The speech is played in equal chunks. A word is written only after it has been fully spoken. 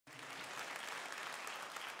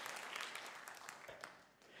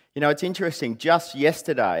You know, it's interesting. Just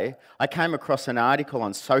yesterday, I came across an article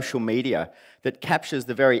on social media that captures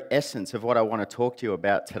the very essence of what I want to talk to you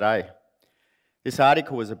about today. This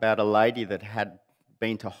article was about a lady that had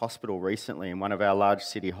been to hospital recently in one of our large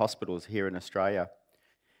city hospitals here in Australia.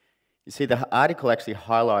 You see, the article actually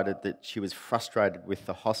highlighted that she was frustrated with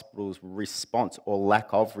the hospital's response or lack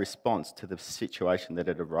of response to the situation that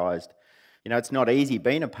had arisen. You know, it's not easy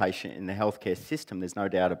being a patient in the healthcare system, there's no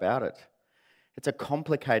doubt about it. It's a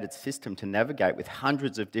complicated system to navigate with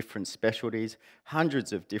hundreds of different specialties,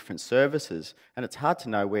 hundreds of different services, and it's hard to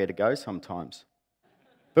know where to go sometimes.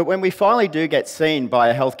 But when we finally do get seen by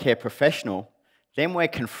a healthcare professional, then we're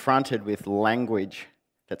confronted with language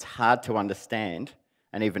that's hard to understand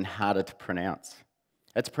and even harder to pronounce.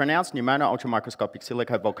 It's pronounced pneumono-ultramicroscopic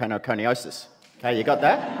silicovolcanoconiosis. Okay, you got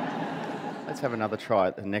that? Let's have another try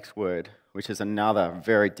at the next word, which is another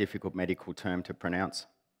very difficult medical term to pronounce.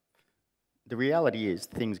 The reality is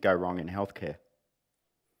things go wrong in healthcare.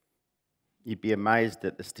 You'd be amazed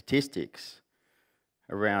at the statistics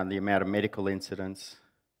around the amount of medical incidents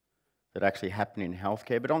that actually happen in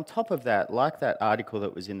healthcare. But on top of that, like that article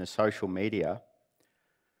that was in the social media,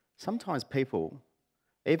 sometimes people,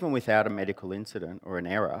 even without a medical incident or an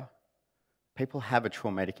error, people have a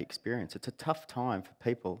traumatic experience. It's a tough time for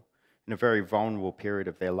people in a very vulnerable period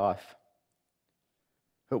of their life.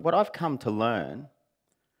 But what I've come to learn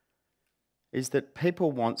is that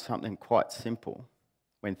people want something quite simple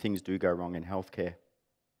when things do go wrong in healthcare.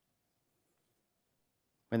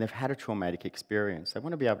 When they've had a traumatic experience, they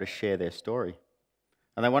want to be able to share their story.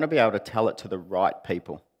 And they want to be able to tell it to the right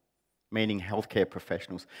people, meaning healthcare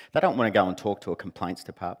professionals. They don't want to go and talk to a complaints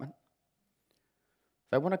department.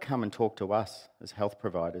 They want to come and talk to us as health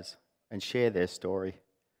providers and share their story.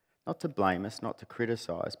 Not to blame us, not to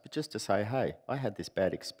criticise, but just to say, hey, I had this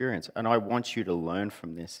bad experience and I want you to learn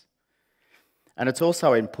from this. And it's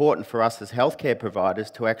also important for us as healthcare providers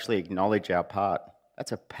to actually acknowledge our part.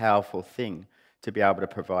 That's a powerful thing to be able to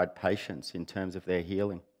provide patients in terms of their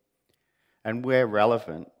healing. And we're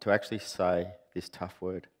relevant to actually say this tough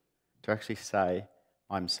word, to actually say,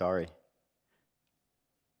 I'm sorry. It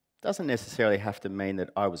doesn't necessarily have to mean that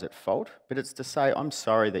I was at fault, but it's to say, I'm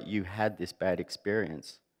sorry that you had this bad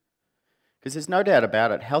experience. Because there's no doubt about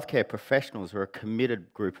it, healthcare professionals are a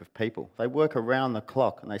committed group of people. They work around the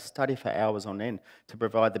clock and they study for hours on end to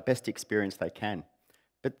provide the best experience they can.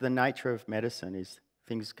 But the nature of medicine is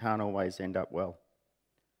things can't always end up well.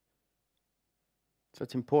 So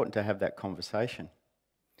it's important to have that conversation.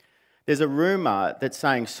 There's a rumour that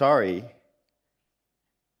saying sorry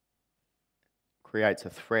creates a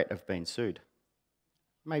threat of being sued.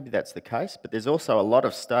 Maybe that's the case, but there's also a lot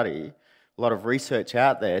of study, a lot of research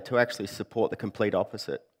out there to actually support the complete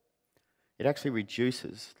opposite. It actually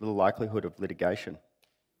reduces the likelihood of litigation.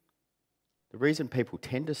 The reason people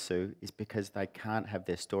tend to sue is because they can't have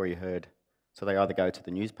their story heard. So they either go to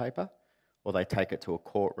the newspaper or they take it to a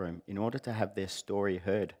courtroom in order to have their story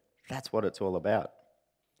heard. That's what it's all about.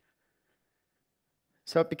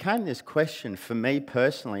 So it became this question for me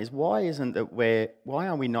personally, is why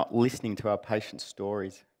are we not listening to our patients'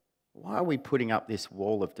 stories? Why are we putting up this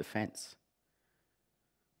wall of defence?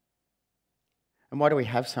 And why do we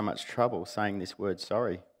have so much trouble saying this word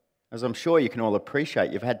sorry? As I'm sure you can all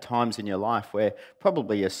appreciate, you've had times in your life where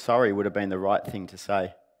probably a sorry would have been the right thing to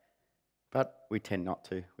say. But we tend not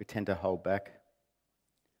to. We tend to hold back.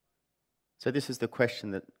 So this is the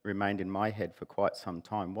question that remained in my head for quite some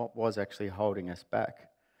time. What was actually holding us back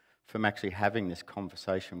from actually having this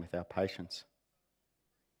conversation with our patients?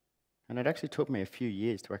 And it actually took me a few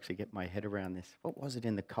years to actually get my head around this. What was it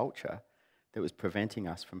in the culture that was preventing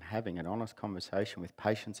us from having an honest conversation with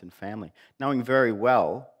patients and family, knowing very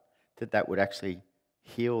well that that would actually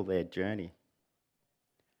heal their journey?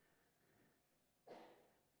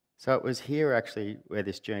 So it was here actually where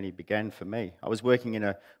this journey began for me. I was working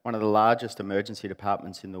in one of the largest emergency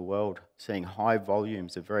departments in the world, seeing high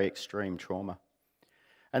volumes of very extreme trauma.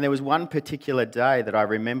 And there was one particular day that I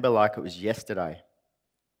remember like it was yesterday.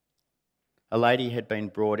 A lady had been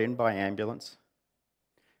brought in by ambulance,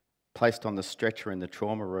 placed on the stretcher in the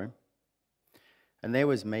trauma room, and there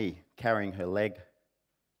was me carrying her leg.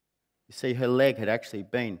 You see, her leg had actually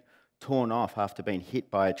been torn off after being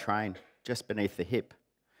hit by a train just beneath the hip.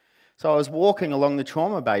 So I was walking along the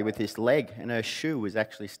trauma bay with this leg and her shoe was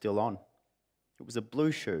actually still on. It was a blue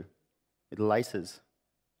shoe with laces.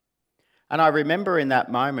 And I remember in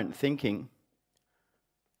that moment thinking,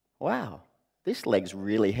 wow, this leg's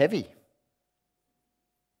really heavy.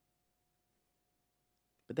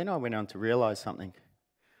 But then I went on to realise something.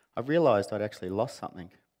 I realised I'd actually lost something.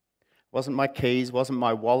 It wasn't my keys, wasn't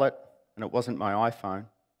my wallet, and it wasn't my iPhone.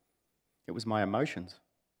 It was my emotions.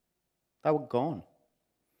 They were gone.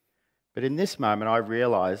 But in this moment, I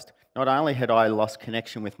realised not only had I lost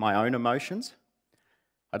connection with my own emotions,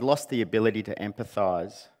 I'd lost the ability to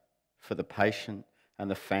empathise for the patient and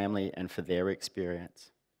the family and for their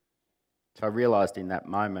experience. So I realised in that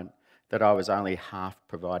moment that I was only half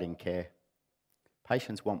providing care.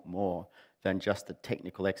 Patients want more than just the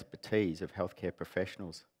technical expertise of healthcare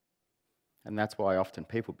professionals. And that's why often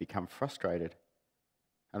people become frustrated,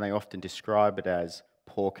 and they often describe it as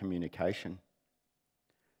poor communication.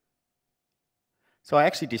 So I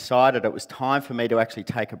actually decided it was time for me to actually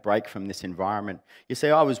take a break from this environment. You see,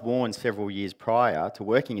 I was warned several years prior to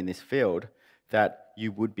working in this field that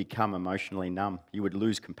you would become emotionally numb. You would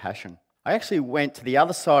lose compassion. I actually went to the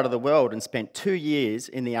other side of the world and spent 2 years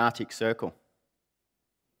in the Arctic Circle,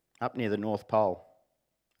 up near the North Pole.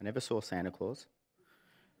 I never saw Santa Claus.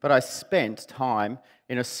 But I spent time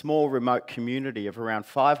in a small remote community of around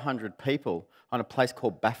 500 people on a place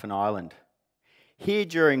called Baffin Island. Here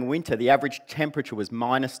during winter, the average temperature was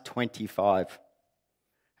minus 25.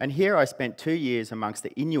 And here I spent 2 years amongst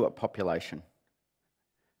the Inuit population.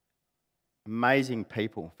 Amazing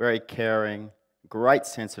people, very caring, great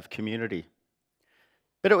sense of community.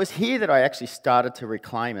 But it was here that I actually started to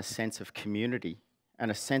reclaim a sense of community and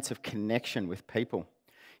a sense of connection with people.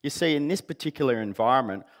 You see, in this particular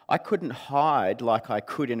environment, I couldn't hide like I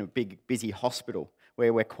could in a big, busy hospital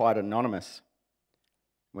where we're quite anonymous.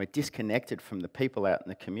 We're disconnected from the people out in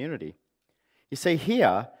the community. You see,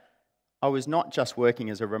 here, I was not just working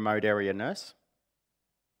as a remote area nurse.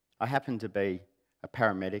 I happened to be a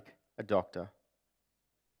paramedic, a doctor,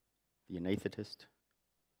 the anaesthetist,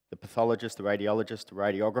 the pathologist, the radiologist, the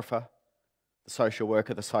radiographer, the social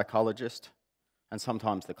worker, the psychologist, and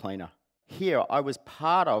sometimes the cleaner. Here, I was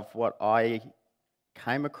part of what I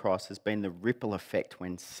came across as being the ripple effect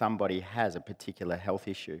when somebody has a particular health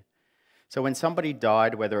issue. So when somebody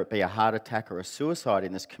died, whether it be a heart attack or a suicide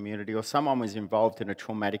in this community, or someone was involved in a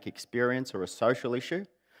traumatic experience or a social issue,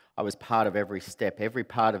 I was part of every step, every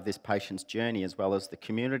part of this patient's journey, as well as the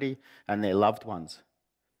community and their loved ones.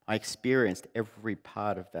 I experienced every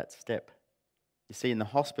part of that step. You see, in the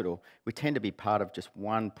hospital, we tend to be part of just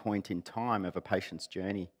one point in time of a patient's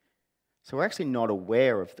journey. So we're actually not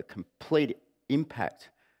aware of the complete impact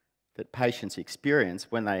that patients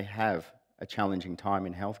experience when they have a challenging time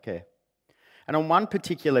in healthcare. And on one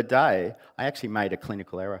particular day, I actually made a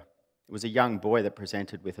clinical error. It was a young boy that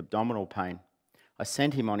presented with abdominal pain. I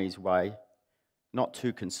sent him on his way, not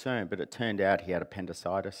too concerned, but it turned out he had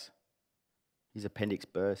appendicitis. His appendix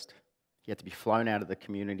burst. He had to be flown out of the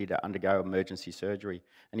community to undergo emergency surgery,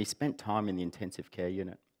 and he spent time in the intensive care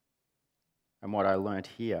unit. And what I learnt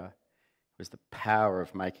here was the power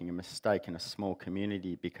of making a mistake in a small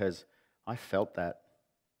community, because I felt that.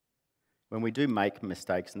 When we do make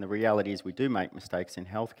mistakes, and the reality is we do make mistakes in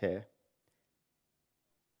healthcare,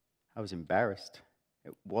 I was embarrassed.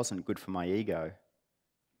 It wasn't good for my ego.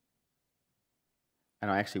 And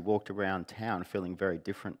I actually walked around town feeling very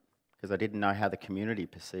different because I didn't know how the community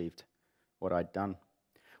perceived what I'd done.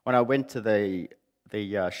 When I went to the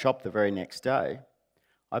shop the very next day,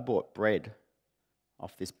 I bought bread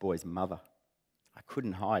off this boy's mother. I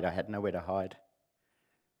couldn't hide. I had nowhere to hide.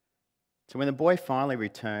 So when the boy finally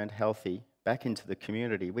returned healthy back into the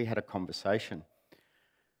community, we had a conversation.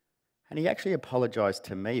 And he actually apologised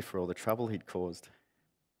to me for all the trouble he'd caused.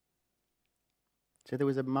 So there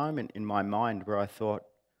was a moment in my mind where I thought,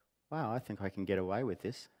 wow, I think I can get away with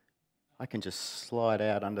this. I can just slide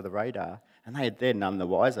out under the radar, and they're none the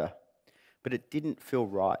wiser. But it didn't feel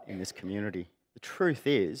right in this community. The truth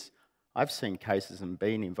is, I've seen cases and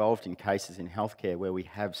been involved in cases in healthcare where we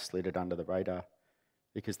have slid it under the radar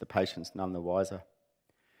because the patient's none the wiser.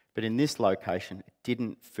 But in this location, it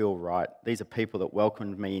didn't feel right. These are people that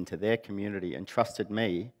welcomed me into their community and trusted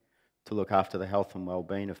me to look after the health and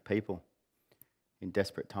well-being of people in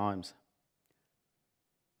desperate times.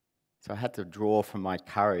 So I had to draw from my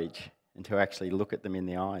courage and to actually look at them in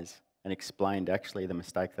the eyes and explained actually the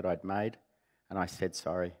mistake that I'd made, and I said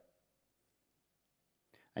sorry.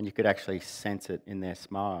 And you could actually sense it in their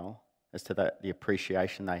smile as to the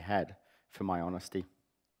appreciation they had for my honesty.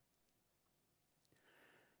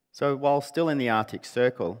 So while still in the Arctic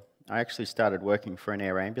Circle, I actually started working for an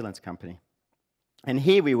air ambulance company. And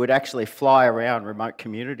here we would actually fly around remote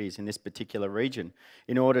communities in this particular region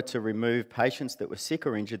in order to remove patients that were sick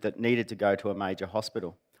or injured that needed to go to a major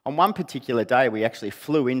hospital. On one particular day, we actually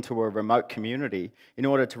flew into a remote community in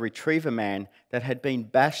order to retrieve a man that had been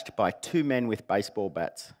bashed by 2 men with baseball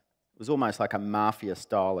bats. It was almost like a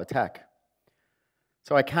mafia-style attack.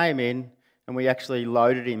 So I came in and we actually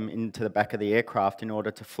loaded him into the back of the aircraft in order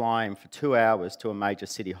to fly him for 2 hours to a major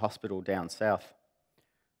city hospital down south.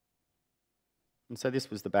 And so this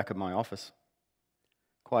was the back of my office.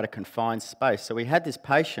 Quite a confined space. So we had this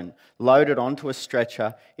patient loaded onto a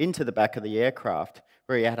stretcher into the back of the aircraft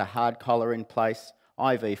where he had a hard collar in place,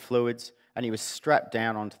 IV fluids, and he was strapped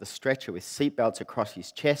down onto the stretcher with seatbelts across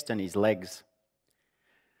his chest and his legs.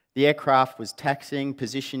 The aircraft was taxiing,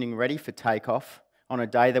 positioning ready for takeoff on a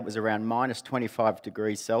day that was around minus 25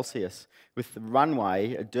 degrees Celsius, with the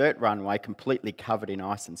runway, a dirt runway, completely covered in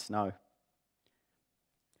ice and snow.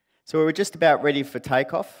 So we were just about ready for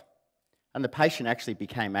takeoff, and the patient actually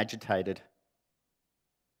became agitated.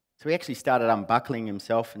 So he actually started unbuckling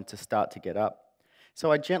himself and to start to get up.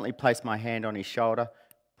 So I gently placed my hand on his shoulder,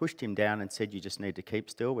 pushed him down and said, "You just need to keep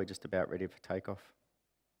still, we're just about ready for takeoff."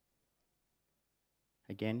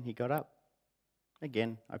 Again, he got up.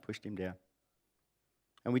 Again, I pushed him down.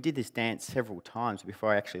 And we did this dance several times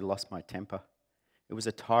before I actually lost my temper. It was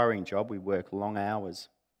a tiring job, we worked long hours.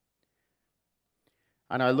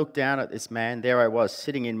 And I looked down at this man, there I was,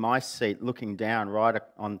 sitting in my seat, looking down right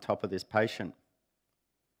on top of this patient.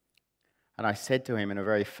 And I said to him in a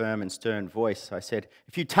very firm and stern voice, I said,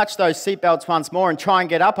 "If you touch those seatbelts once more and try and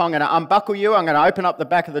get up, I'm going to unbuckle you, I'm going to open up the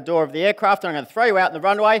back of the door of the aircraft, and I'm going to throw you out in the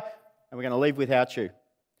runway, and we're going to leave without you.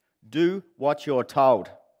 Do what you're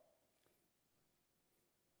told."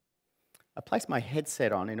 I placed my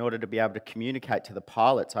headset on in order to be able to communicate to the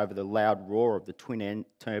pilots over the loud roar of the twin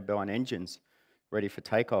turbine engines ready for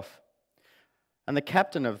takeoff. And the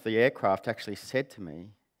captain of the aircraft actually said to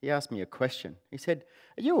me, he asked me a question. He said,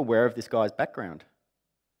 "Are you aware of this guy's background?"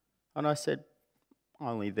 And I said,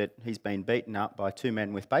 "Only that he's been beaten up by two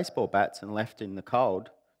men with baseball bats and left in the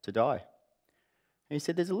cold to die." And he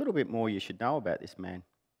said, "There's a little bit more you should know about this man.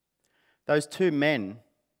 Those two men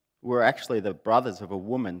were actually the brothers of a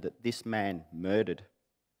woman that this man murdered."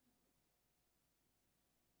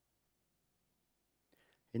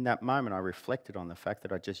 In that moment, I reflected on the fact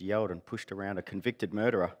that I just yelled and pushed around a convicted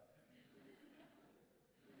murderer.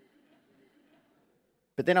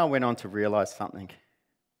 But then I went on to realise something.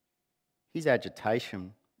 His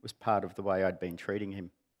agitation was part of the way I'd been treating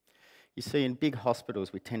him. You see, in big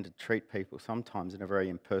hospitals, we tend to treat people sometimes in a very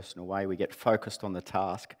impersonal way. We get focused on the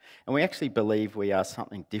task, and we actually believe we are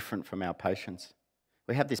something different from our patients.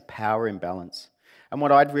 We have this power imbalance. And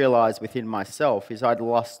what I'd realised within myself is I'd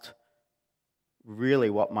lost really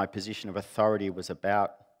what my position of authority was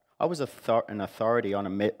about. I was an authority on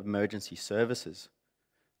emergency services,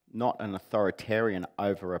 not an authoritarian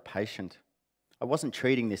over a patient. I wasn't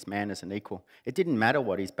treating this man as an equal. It didn't matter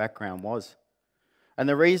what his background was. And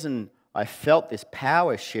the reason I felt this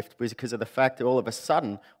power shift was because of the fact that all of a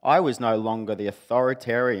sudden I was no longer the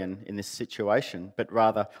authoritarian in this situation, but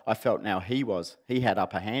rather I felt now he was. He had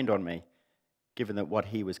upper hand on me, given that what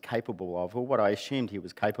he was capable of, or what I assumed he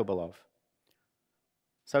was capable of.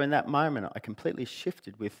 So in that moment, I completely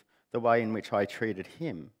shifted with the way in which I treated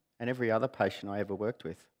him and every other patient I ever worked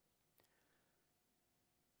with.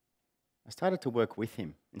 I started to work with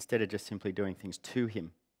him instead of just simply doing things to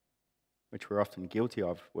him, which we're often guilty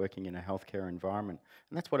of working in a healthcare environment.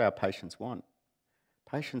 And that's what our patients want.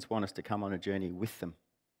 Patients want us to come on a journey with them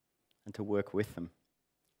and to work with them.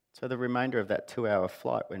 So the remainder of that 2-hour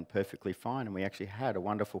flight went perfectly fine, and we actually had a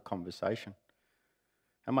wonderful conversation.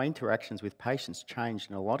 And my interactions with patients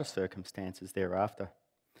changed in a lot of circumstances thereafter.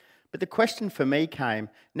 But the question for me came,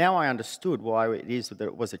 now I understood why it is that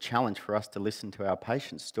it was a challenge for us to listen to our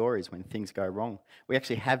patients' stories when things go wrong. We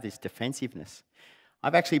actually have this defensiveness.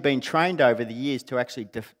 I've actually been trained over the years to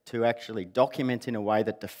actually document in a way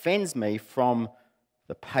that defends me from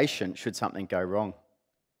the patient should something go wrong.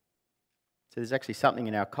 So there's actually something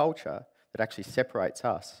in our culture that actually separates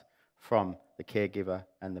us from the caregiver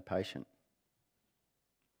and the patient.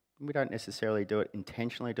 We don't necessarily do it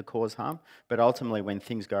intentionally to cause harm, but ultimately when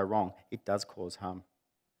things go wrong, it does cause harm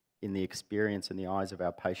in the experience and the eyes of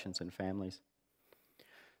our patients and families.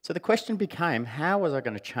 So the question became, how was I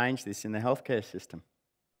going to change this in the healthcare system?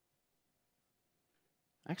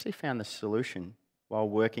 I actually found the solution while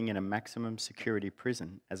working in a maximum security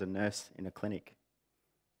prison as a nurse in a clinic.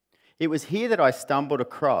 It was here that I stumbled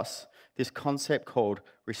across this concept called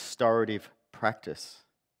restorative practice.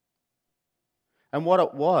 And what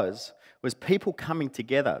it was people coming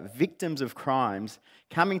together, victims of crimes,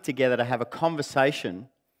 coming together to have a conversation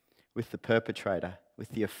with the perpetrator, with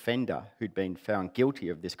the offender who'd been found guilty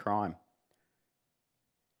of this crime.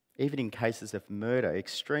 Even in cases of murder,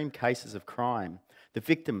 extreme cases of crime, the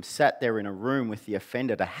victim sat there in a room with the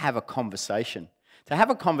offender to have a conversation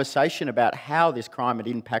about how this crime had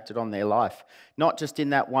impacted on their life, not just in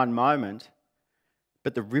that one moment,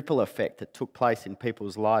 but the ripple effect that took place in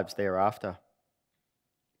people's lives thereafter.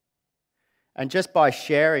 And just by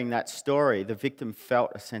sharing that story, the victim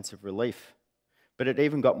felt a sense of relief. But it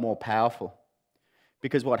even got more powerful,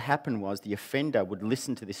 because what happened was the offender would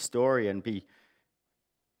listen to this story and be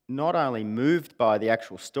not only moved by the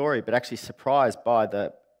actual story, but actually surprised by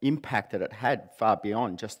the impact that it had far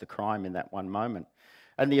beyond just the crime in that one moment.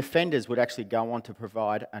 And the offenders would actually go on to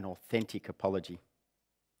provide an authentic apology.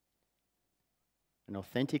 An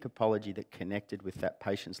authentic apology that connected with that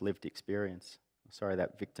patient's lived experience.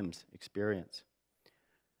 That victim's experience.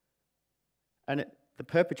 And the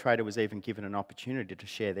perpetrator was even given an opportunity to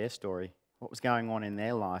share their story, what was going on in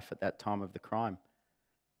their life at that time of the crime.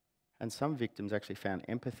 And some victims actually found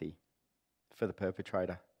empathy for the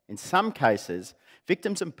perpetrator. In some cases,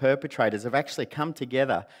 victims and perpetrators have actually come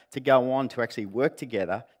together to go on to actually work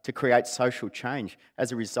together to create social change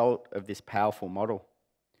as a result of this powerful model.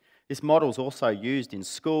 This model is also used in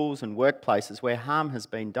schools and workplaces where harm has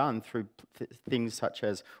been done through things such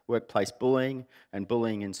as workplace bullying and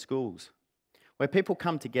bullying in schools, where people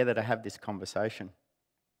come together to have this conversation.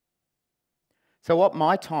 So what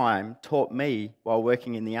my time taught me while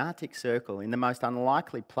working in the Arctic Circle, in the most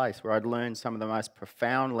unlikely place where I'd learned some of the most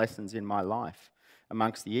profound lessons in my life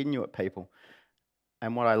amongst the Inuit people,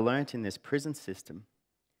 and what I learnt in this prison system,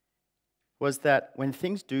 was that when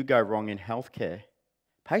things do go wrong in healthcare,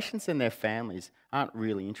 patients and their families aren't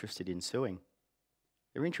really interested in suing.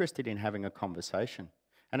 They're interested in having a conversation.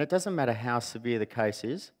 And it doesn't matter how severe the case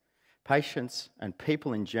is, patients and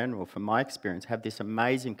people in general, from my experience, have this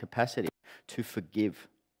amazing capacity to forgive.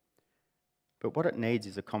 But what it needs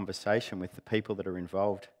is a conversation with the people that are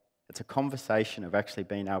involved. It's a conversation of actually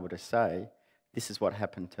being able to say, this is what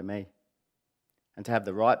happened to me. And to have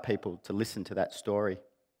the right people to listen to that story.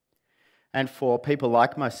 And for people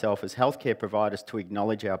like myself as healthcare providers to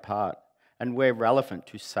acknowledge our part, and where relevant,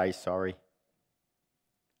 to say sorry.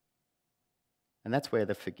 And that's where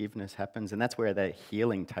the forgiveness happens, and that's where the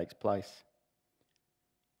healing takes place.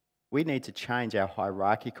 We need to change our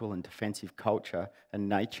hierarchical and defensive culture and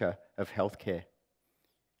nature of healthcare.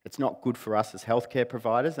 It's not good for us as healthcare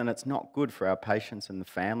providers, and it's not good for our patients and the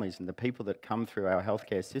families and the people that come through our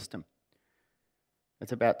healthcare system.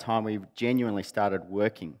 It's about time we genuinely started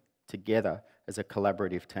working together as a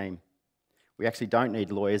collaborative team. We actually don't need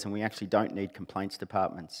lawyers, and we actually don't need complaints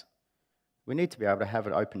departments. We need to be able to have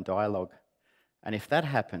an open dialogue. And if that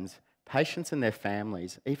happens, patients and their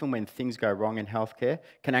families, even when things go wrong in healthcare,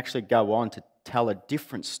 can actually go on to tell a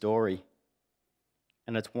different story.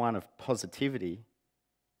 And it's one of positivity.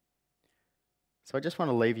 So I just want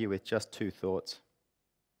to leave you with just two thoughts.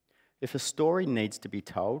 If a story needs to be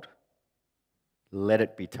told, let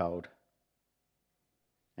it be told.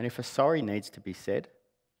 And if a sorry needs to be said,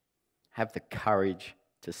 have the courage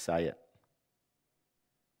to say it.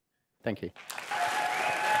 Thank you.